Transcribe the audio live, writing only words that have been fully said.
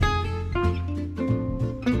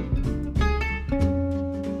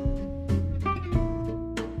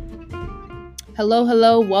Hello,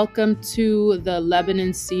 hello. Welcome to the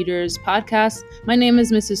Lebanon Cedars podcast. My name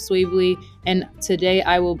is Mrs. Swavely, and today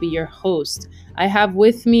I will be your host. I have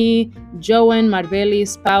with me Joan,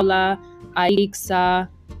 Marvelis, Paula, Aixa,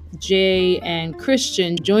 Jay, and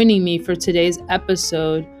Christian joining me for today's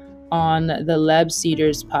episode on the Leb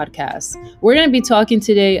Cedars podcast. We're going to be talking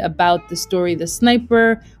today about the story The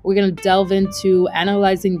Sniper. We're going to delve into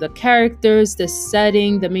analyzing the characters, the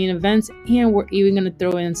setting, the main events, and we're even going to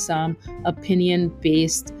throw in some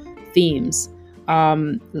opinion-based themes.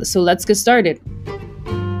 So let's get started.